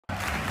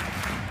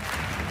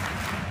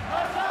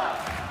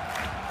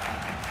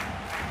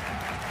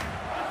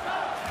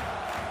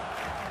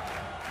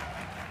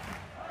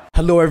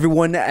Hello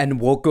everyone and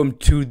welcome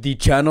to the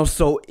channel.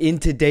 So in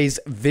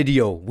today's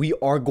video we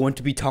are going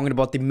to be talking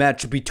about the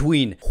match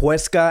between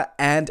Huesca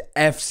and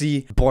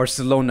FC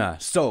Barcelona.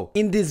 So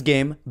in this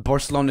game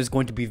Barcelona is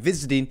going to be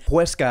visiting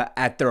Huesca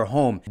at their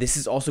home. This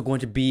is also going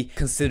to be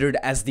considered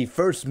as the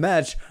first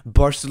match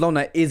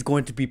Barcelona is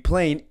going to be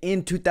playing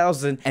in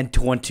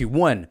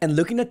 2021. And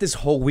looking at this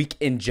whole week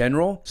in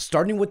general,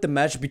 starting with the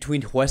match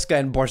between Huesca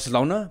and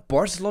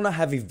Barcelona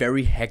have a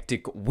very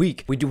hectic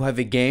week. We do have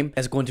a game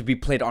that's going to be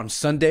played on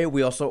Sunday.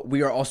 We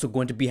are also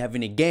going to be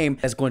having a game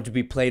that's going to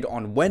be played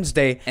on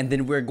Wednesday, and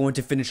then we're going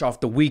to finish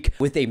off the week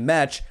with a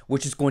match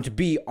which is going to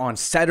be on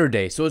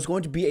Saturday. So it's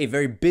going to be a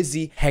very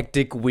busy,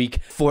 hectic week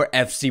for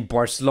FC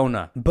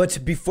Barcelona.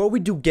 But before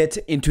we do get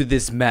into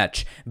this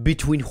match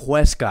between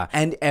Huesca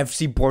and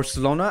FC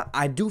Barcelona,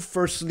 I do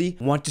firstly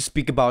want to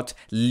speak about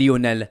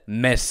Lionel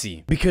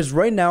Messi, because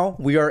right now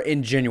we are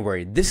in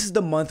January. This is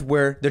the month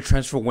where the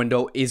transfer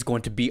window is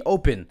going to be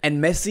open,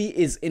 and Messi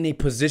is in a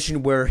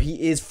position where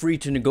he is free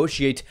to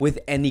negotiate with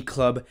any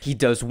club he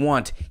does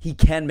want. He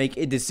can make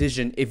a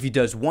decision if he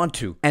does want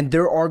to, and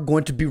there are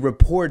going to be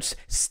reports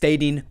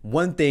stating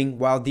one thing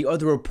while the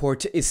other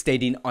report is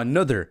stating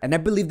another. And I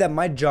believe that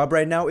my job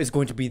right now is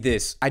going to be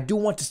this: I do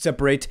want to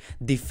separate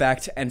the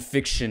fact and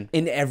fiction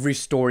in every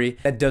story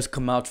that does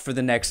come out for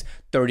the next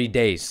 30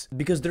 days,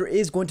 because there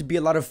is going to be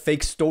a lot of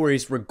fake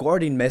stories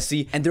regarding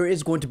Messi, and there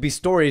is going to be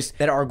stories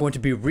that are going to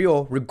be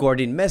real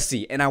regarding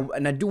Messi, and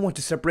I do want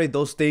to separate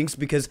those things,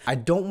 because I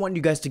don't want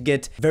you guys to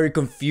get very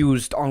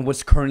confused on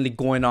what's currently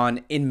going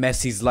on in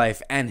Messi's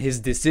life and his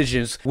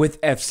decisions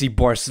with FC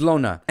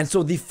Barcelona. And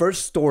so the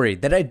first story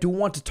that I do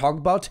want to talk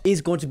about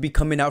is going to be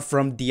coming out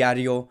from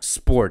Diario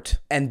Sport,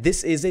 and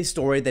this is a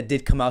story that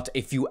did come out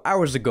a few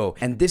hours ago,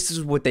 and this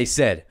is what they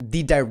said.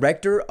 The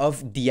director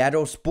of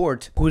Diario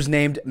Sport, who's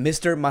named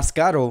Mr.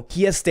 Mascaro,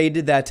 he has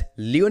stated that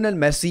Lionel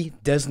Messi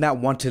does not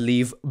want to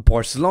leave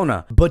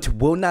Barcelona, but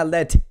will not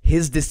let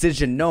his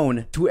decision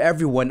known to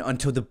everyone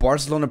until the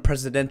Barcelona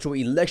presidential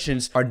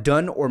elections are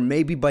done, or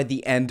maybe by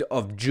the end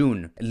of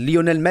June.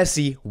 Lionel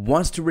Messi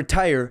wants to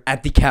retire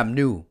at the Camp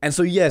Nou. And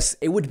so yes,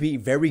 it would be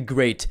very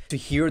great to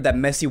hear that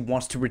Messi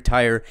wants to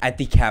retire at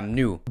the Camp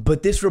Nou,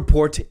 but this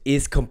report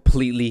is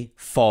completely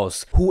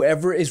false.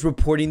 Whoever is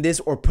reporting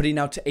this or putting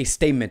out a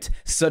statement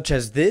such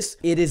as this,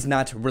 it is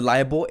not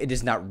reliable, it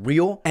is not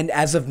real. And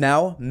as of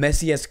now,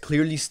 Messi has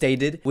clearly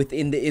stated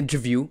within the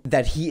interview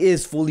that he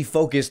is fully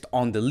focused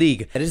on the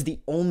league. That is the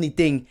only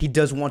thing he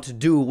does want to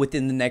do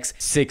within the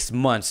next 6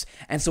 months.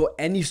 And so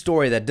any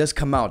story that does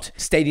come out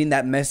stating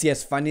that Messi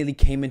has finally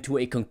came into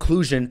a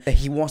conclusion that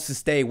he wants to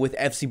stay with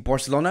FC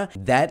Barcelona,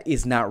 that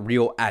is not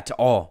real at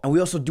all. And we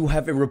also do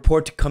have a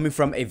report coming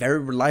from a very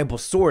reliable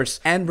source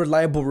and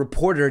reliable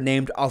reporter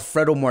named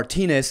Alfredo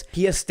Martinez.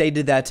 He has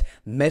stated that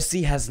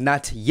Messi has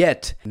not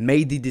yet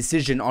made the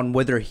decision on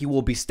whether he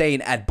will be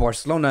staying at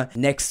Barcelona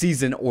next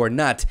season or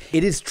not.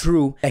 It is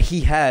true that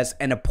he has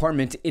an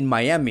apartment in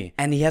Miami,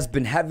 and he has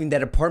been having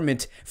that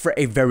apartment for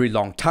a very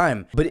long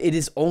time, but it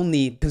is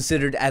only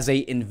considered as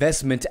a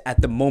investment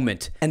at the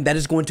moment, and that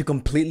is going to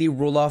completely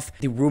rule off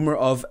the rumor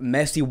of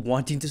Messi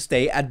wanting to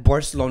stay at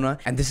Barcelona,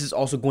 and this is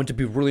also going to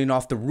be ruling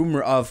off the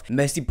rumor of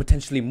Messi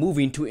potentially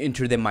moving to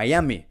Inter de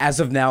Miami. As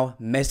of now,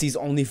 Messi's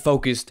only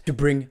focused to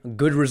bring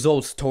good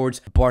results towards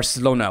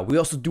Barcelona. We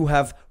also do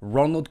have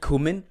Ronald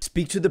Koeman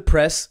speak to the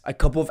press a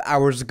couple of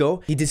hours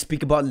ago. He did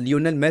speak about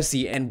Lionel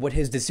Messi and what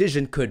his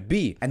decision could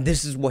be, and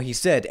this is what he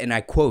said, and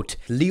I quote: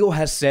 "Leo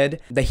has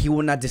said that he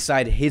will not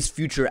decide his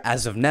future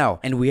as of now,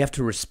 and we have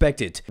to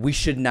respect it. We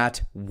should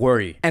not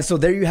worry." And so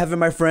there you have it,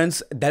 my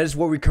friends. That is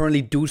where we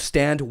currently do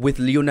stand with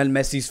Lionel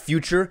Messi's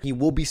future. He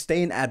will be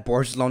staying at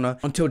Barcelona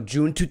until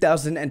June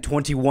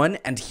 2021,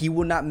 and he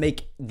will not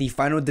make the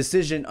final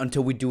decision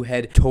until we do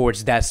head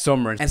towards that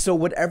summer. And so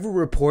whatever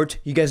report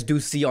you guys do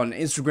see on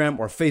Instagram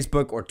or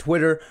Facebook or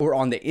Twitter or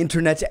on the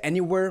internet,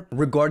 anywhere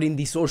regarding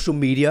the social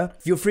media,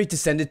 feel free to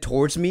send it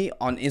towards me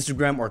on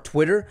Instagram or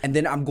Twitter, and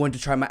then I'm going to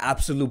try my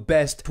absolute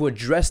best to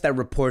address that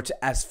report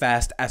as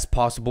fast as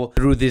possible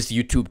through this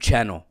YouTube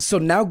channel. So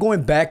now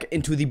going back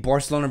into the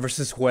Barcelona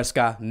versus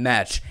Huesca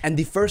match, and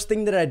the first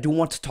thing that I do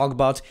want to talk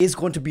about is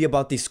going to be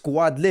about the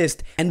squad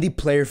list and the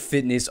player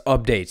fitness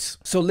updates.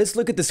 So let's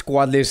look at the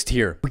squad list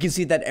here. We can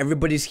see that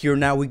everybody's here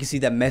now. We can see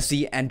that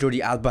Messi and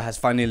Alba has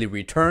finally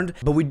returned,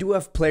 but we do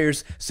have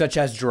players such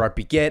as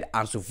Pique,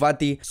 Ansu,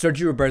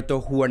 Sergio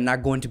Roberto, who are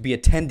not going to be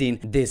attending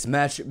this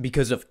match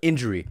because of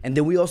injury. And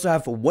then we also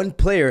have one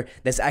player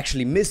that's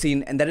actually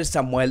missing, and that is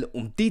Samuel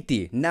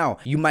UMTITI. Now,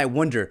 you might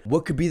wonder,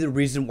 what could be the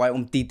reason why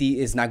UMTITI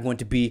is not going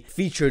to be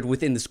featured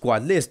within the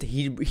squad list?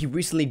 He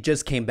recently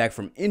just came back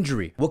from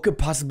injury. What could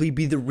possibly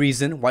be the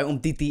reason why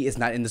UMTITI is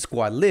not in the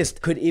squad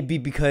list? Could it be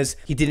because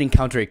he did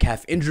encounter a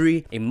calf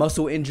injury, a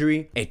muscle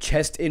injury, a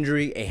chest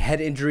injury, a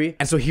head injury?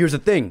 And so here's the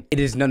thing, it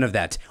is none of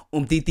that.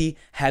 UMTITI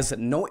has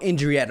no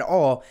injury at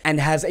all, and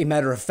as a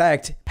matter of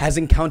fact, has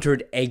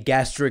encountered a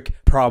gastric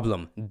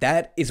problem.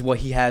 That is what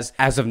he has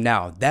as of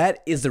now.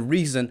 That is the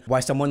reason why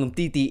Samuel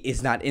UMTITI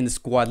is not in the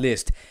squad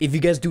list. If you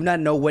guys do not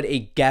know what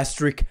a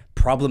gastric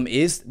problem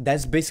is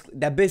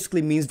that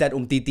basically means that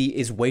Umtiti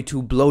is way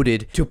too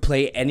bloated to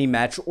play any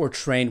match or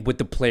train with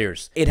the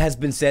players. It has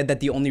been said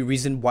that the only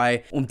reason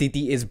why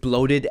Umtiti is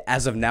bloated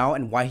as of now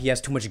and why he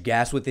has too much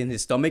gas within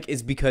his stomach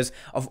is because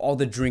of all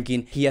the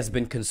drinking he has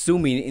been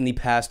consuming in the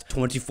past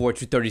 24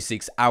 to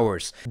 36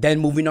 hours. Then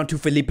moving on to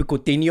Felipe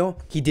Coutinho,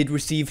 he did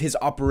receive his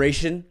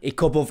operation a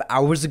couple of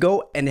hours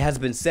ago, and it has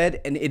been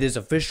said, and it is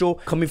official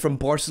coming from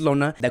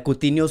Barcelona, that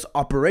Coutinho's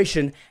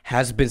operation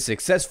has been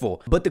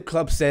successful, but the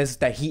club says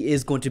that he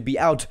is going to be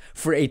out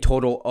for a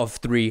total of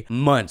 3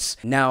 months.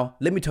 Now,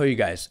 let me tell you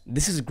guys,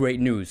 this is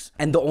great news,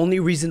 and the only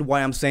reason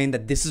why I'm saying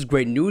that this is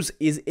great news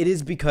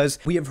is because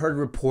we have heard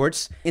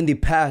reports in the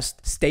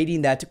past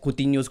stating that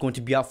Coutinho is going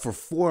to be out for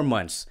 4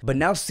 months, but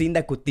now seeing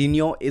that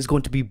Coutinho is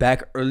going to be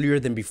back earlier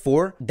than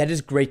before, that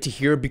is great to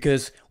hear,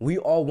 because we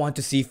all want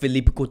to see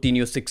Felipe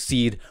Coutinho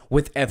succeed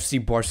with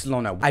FC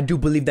Barcelona. I do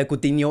believe that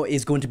Coutinho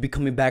is going to be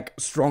coming back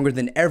stronger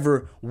than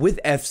ever with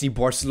FC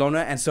Barcelona,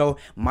 and so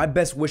my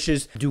best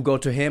wishes do go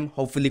to him.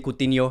 Hopefully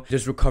Coutinho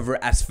does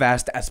recover as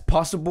fast as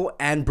possible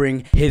and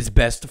bring his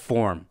best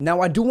form.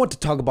 Now, I do want to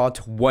talk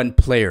about one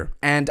player,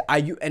 and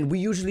we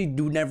usually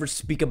do never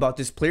speak about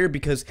this player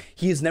because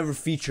he is never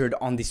featured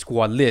on the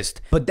squad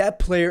list, but that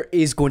player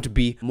is going to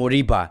be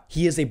Moriba.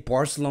 He is a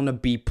Barcelona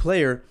B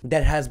player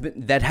that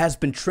has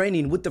been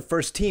training with the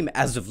first team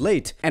as of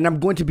late, and I'm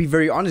going to be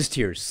very honest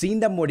here.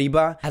 Seeing that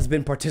Moriba has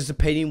been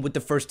participating with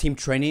the first team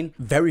training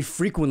very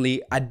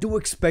frequently, I do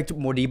expect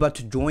Moriba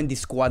to join the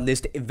squad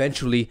list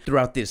eventually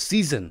throughout this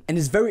season. And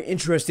it's very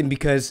interesting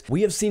because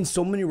we have seen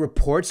so many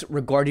reports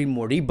regarding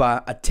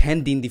Moriba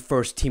attending the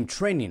first team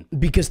training,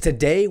 because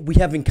today we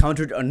have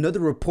encountered another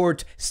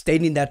report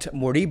stating that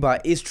Moriba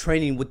is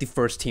training with the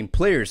first team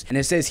players, and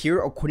it says here,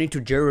 according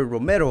to Jerry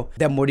Romero,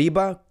 that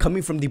Moriba,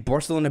 coming from the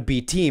Barcelona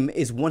B team,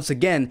 is once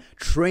again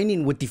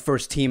training with the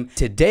first team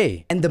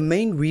today. And the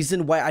main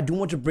reason why I do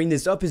want to bring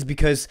this up is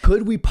because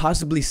could we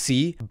possibly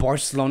see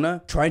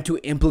Barcelona trying to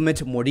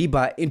implement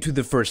Moriba into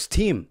the first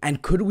team?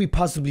 And could we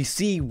possibly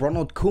see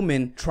Ronald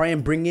Koeman try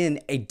and bring in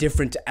a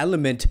different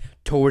element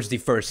towards the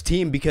first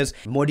team? Because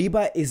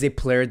Moriba is a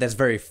player that's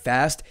very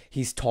fast,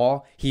 he's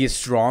tall, he is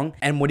strong,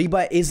 and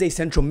Moriba is a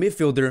central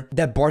midfielder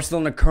that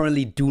Barcelona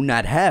currently do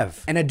not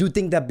have. And I do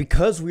think that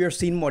because we are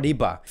seeing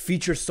Moriba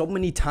feature so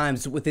many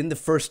times within the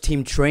first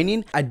team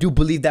training, I do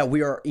believe that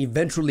we are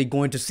eventually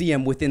going to see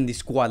him within the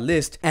squad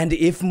list. And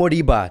if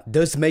Moriba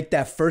does make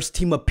that first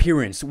team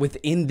appearance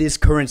within this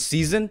current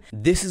season,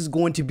 this is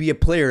going to be a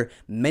player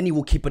many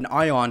will keep an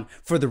eye on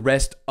for the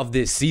rest of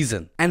this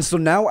season. And so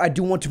now I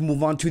do want to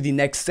move on to the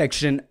next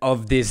section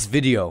of this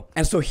video.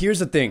 And so here's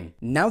the thing,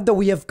 now that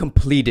we have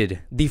completed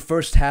the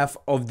first half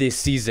of this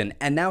season,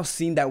 and now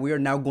seeing that we are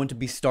now going to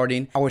be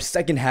starting our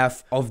second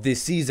half of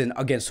this season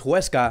against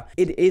Huesca,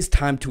 it is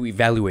time to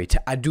evaluate.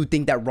 I do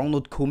think that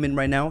Ronald Koeman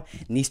right now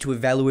needs to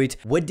evaluate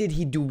what did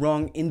he do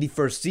wrong in the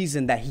first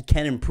season that he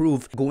can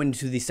improve going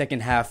into the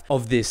second half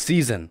of this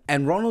season.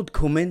 And Ronald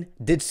Koeman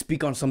did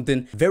speak on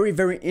something very,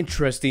 very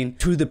interesting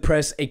to the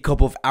press a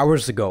couple of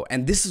hours ago,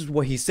 and this is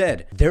what he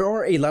said: there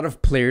are a lot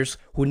of players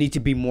who need to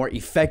be more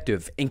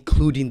effective,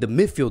 including the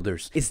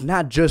midfielders. It's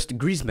not just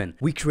Griezmann.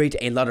 We create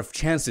a lot of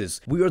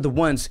chances. We are the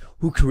ones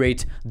who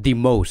create the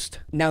most.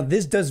 Now,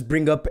 this does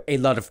bring up a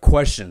lot of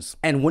questions,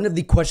 and one of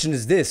the questions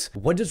is this: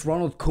 what does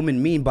Ronald Koeman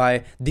mean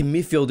by the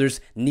midfielders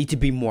need to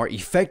be more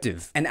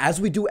effective? And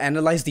as we do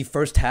analyze the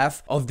first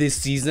half of this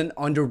season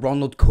under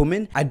Ronald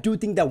Koeman, I do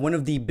think that one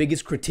of the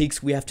biggest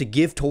critiques we have to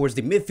give towards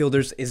the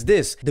midfielders is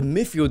this: the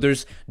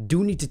midfielders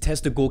do need to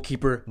test the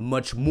goalkeeper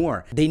much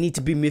more. They need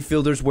to be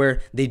midfielders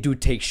where they do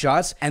take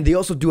shots, and they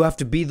also do have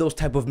to be those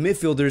type of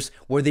midfielders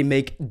where they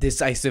make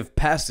decisive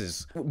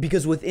passes.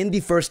 Because within the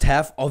first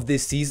half of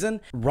this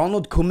season,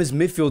 Ronald Koeman's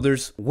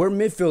midfielders were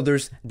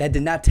midfielders that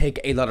did not take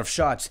a lot of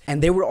shots,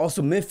 and they were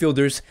also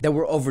midfielders that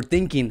were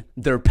overthinking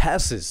their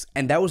passes,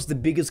 and that was the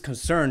biggest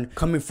concern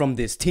coming from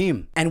this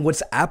team. And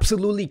what's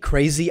absolutely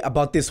crazy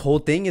about this whole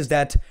thing is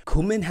that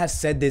Koeman has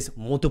said this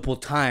multiple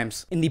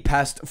times in the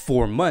past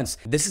 4 months.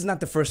 This is not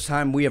the first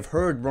time we have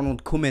heard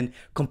Ronald Koeman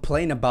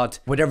complain about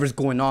whatever's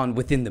going on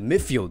within the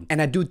midfield.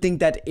 And I do think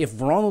that if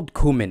Ronald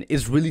Koeman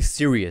is really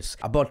serious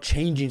about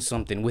changing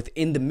something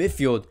within the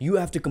midfield, you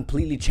have to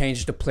completely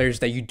change the players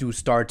that you do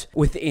start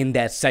within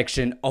that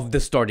section of the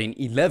starting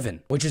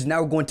 11, which is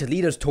now going to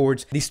lead us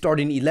towards the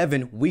starting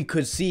 11 we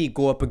could see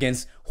go up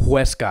against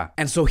Huesca.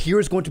 And so here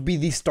is going to be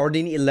the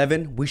starting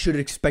 11 we should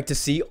expect to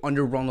see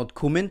under Ronald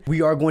Koeman.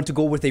 We are going to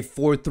go with a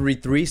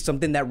 4-3-3,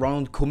 something that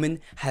Ronald Koeman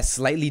has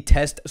slightly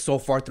tested so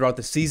far throughout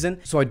the season.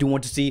 So I do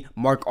want to see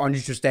Marc-Andre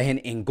ter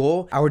Stegen in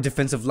goal. Our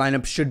defensive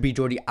lineup should be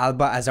Jordi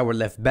Alba as our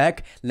left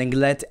back,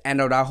 Lenglet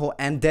and Araujo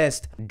and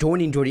Dest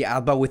joining Jordi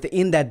Alba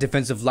within that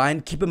defensive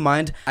line. Keep in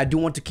mind, I do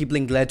want to keep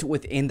Lenglet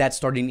within that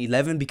starting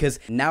 11 because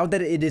now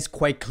that it is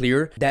quite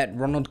clear that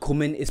Ronald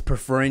Koeman is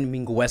preferring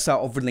Mingueza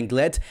over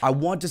Lenglet, I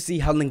want to see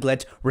how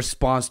Lenglet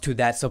responds to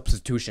that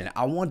substitution.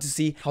 I want to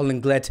see how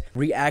Lenglet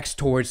reacts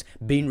towards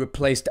being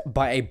replaced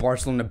by a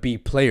Barcelona B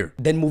player.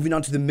 Then moving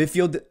on to the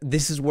midfield,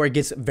 this is where it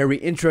gets very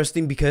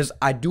interesting because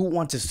I do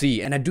want to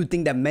see, and I do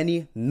think that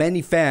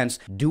many fans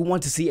do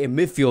want to see a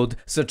midfield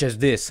such as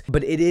this,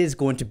 but it is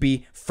going to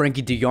be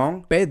Frenkie de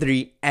Jong,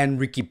 Pedri, and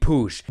Riqui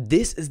Puig.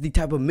 This is the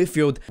type of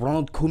midfield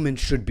Ronald Koeman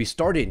should be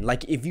starting.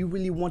 Like, if you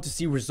really want to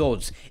see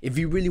results, if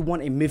you really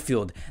want a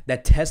midfield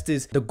that tests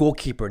the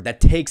goalkeeper,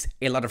 that takes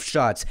a lot of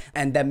shots,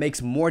 and that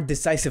makes more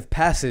decisive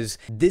passes,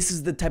 this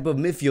is the type of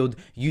midfield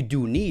you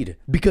do need.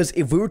 Because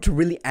if we were to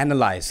really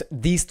analyze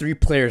these three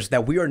players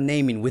that we are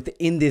naming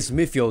within this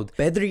midfield,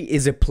 Pedri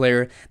is a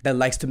player that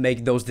likes to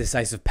make those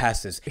decisive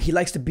passes. He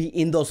likes to be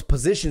in those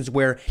positions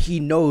where he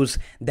knows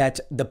that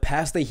the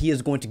pass that he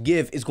is going to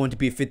give is going to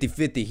be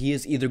 50-50. He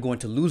is either going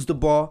to lose the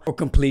ball or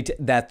complete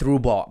that through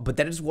ball. But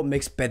that is what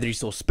makes Pedri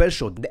so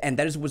special, and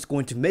that is what's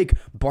going to make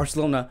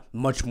Barcelona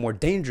much more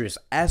dangerous.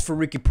 As for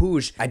Riqui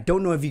Puig, I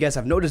don't know if you guys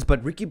have noticed,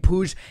 but Riqui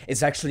Puig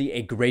is actually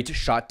a great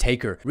shot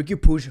taker. Riqui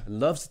Puig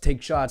loves to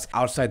take shots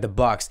outside the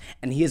box,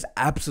 and he is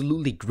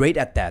absolutely great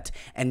at that.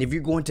 And if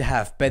you're going to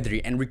have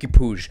Pedri and Riqui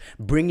Puig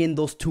bring in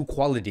those two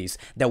qualities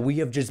that we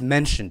have just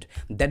mentioned,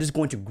 that is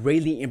going to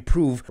greatly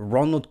improve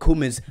Ronald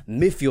Koeman's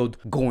midfield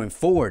going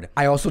forward.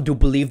 I also do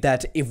believe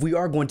that if we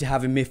are going to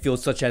have a midfield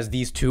such as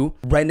these two,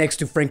 right next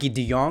to Frenkie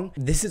de Jong,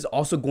 this is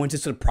also going to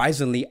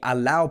surprisingly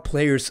allow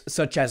players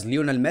such as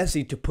Lionel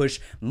Messi to push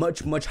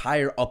much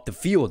higher up the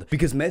field,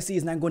 because Messi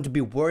is not going to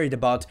be worried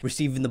about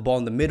receiving the ball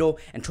in the middle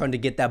and trying to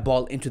get that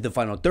ball into the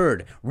final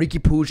third.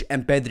 Riqui Puig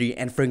and Pedri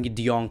and Frenkie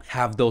de Jong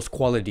have those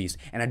qualities,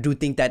 and I do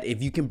think that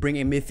if you can bring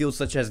a midfield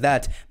such as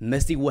that,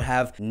 Messi will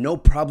have no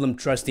problem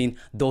trusting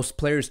those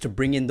players to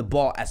bring in the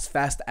ball as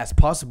fast as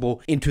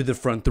possible into the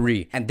front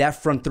three. And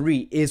that front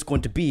three is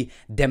going to be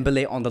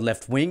Dembele on the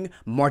left wing,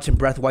 Martin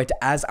Braithwaite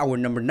as our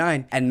number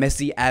 9, and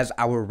Messi as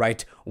our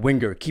right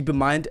winger. Keep in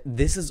mind,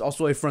 this is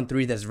also a front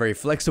three that's very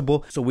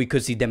flexible, so we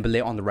could see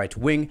Dembele on the right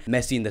wing,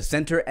 Messi in the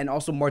center, and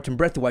also Martin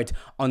Braithwaite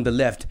on the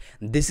left.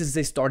 This is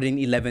a starting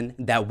 11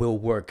 that will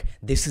work.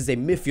 This is a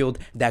midfield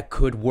that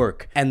could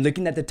work. And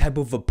looking at the type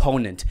of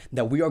opponent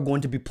that we are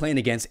going to be playing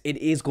against, it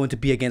is going to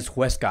be against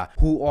Huesca,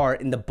 who are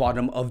in the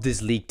bottom of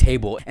this league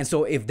table. And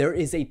so if there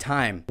is a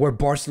time where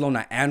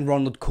Barcelona and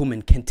Ronald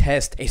Koeman can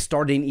test a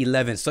starting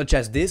 11 such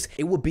as this,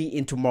 it would be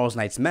in tomorrow's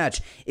night's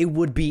match. It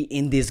would be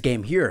in this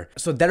game here.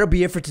 So that'll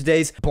be it for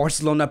today's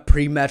Barcelona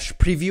pre-match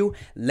preview.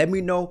 Let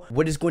me know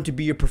what is going to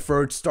be your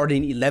preferred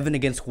starting 11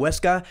 against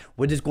Huesca,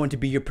 what is going to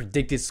be your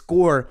predicted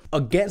score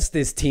against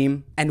this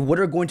team, and what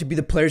are going to be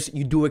the players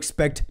you do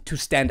expect to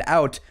stand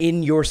out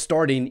in your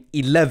starting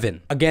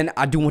 11. Again,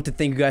 I do want to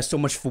thank you guys so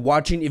much for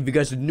watching. If you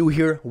guys are new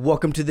here,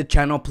 welcome to the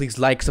channel. Please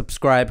like,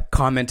 subscribe,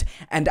 comment,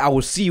 and I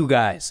will see you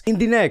guys in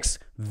the next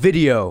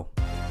video.